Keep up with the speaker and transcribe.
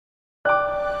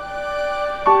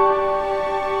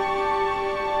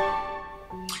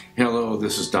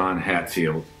this is Don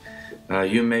Hatfield.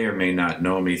 You may or may not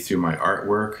know me through my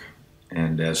artwork,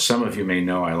 and as some of you may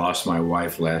know, I lost my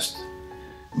wife last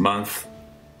month,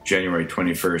 January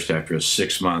 21st, after a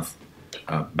 6-month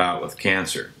bout with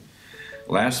cancer.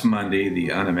 Last Monday,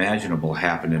 the unimaginable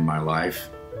happened in my life.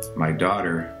 My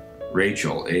daughter,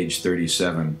 Rachel, age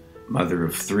 37, mother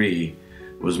of 3,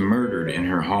 was murdered in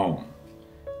her home,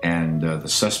 and the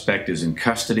suspect is in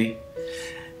custody,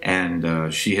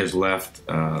 and she has left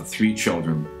 3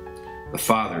 children. The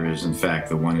father is, in fact,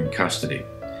 the one in custody,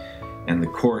 and the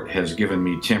court has given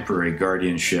me temporary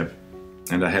guardianship,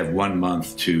 and I have 1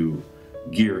 month to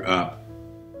gear up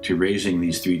to raising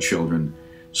these 3 children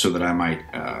so that I might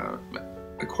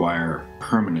acquire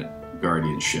permanent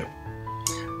guardianship.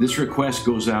 This request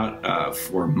goes out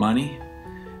for money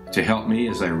to help me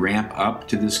as I ramp up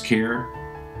to this care.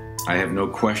 I have no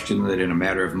question that in a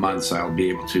matter of months I'll be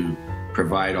able to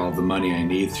provide all the money I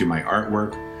need through my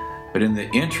artwork, but in the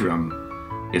interim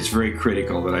it's very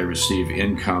critical that I receive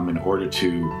income in order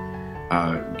to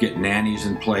get nannies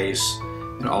in place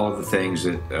and all of the things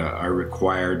that are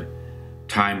required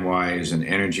time-wise and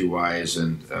energy-wise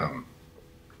and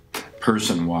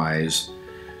person-wise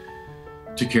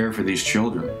to care for these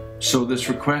children. So this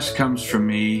request comes from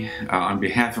me on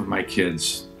behalf of my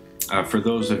kids. For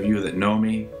those of you that know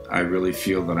me, I really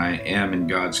feel that I am in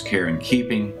God's care and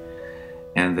keeping,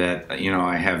 and that, you know,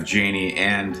 I have Janie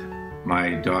and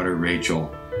my daughter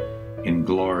Rachel in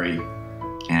glory,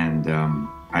 and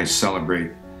I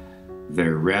celebrate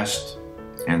their rest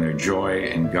and their joy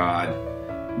in God,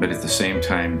 but at the same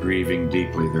time grieving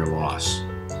deeply their loss.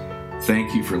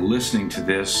 Thank you for listening to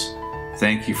this.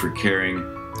 Thank you for caring.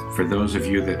 For those of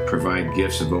you that provide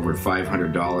gifts of over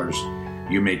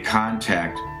 $500, you may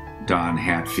contact Don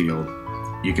Hatfield.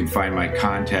 You can find my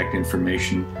contact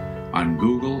information on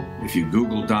Google. If you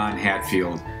Google Don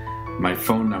Hatfield, my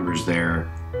phone number's there,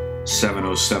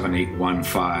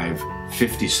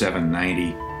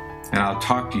 707-815-5790, and I'll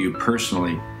talk to you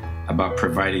personally about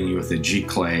providing you with a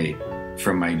G-Clay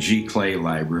from my G-Clay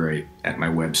library at my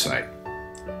website.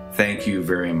 Thank you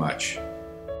very much.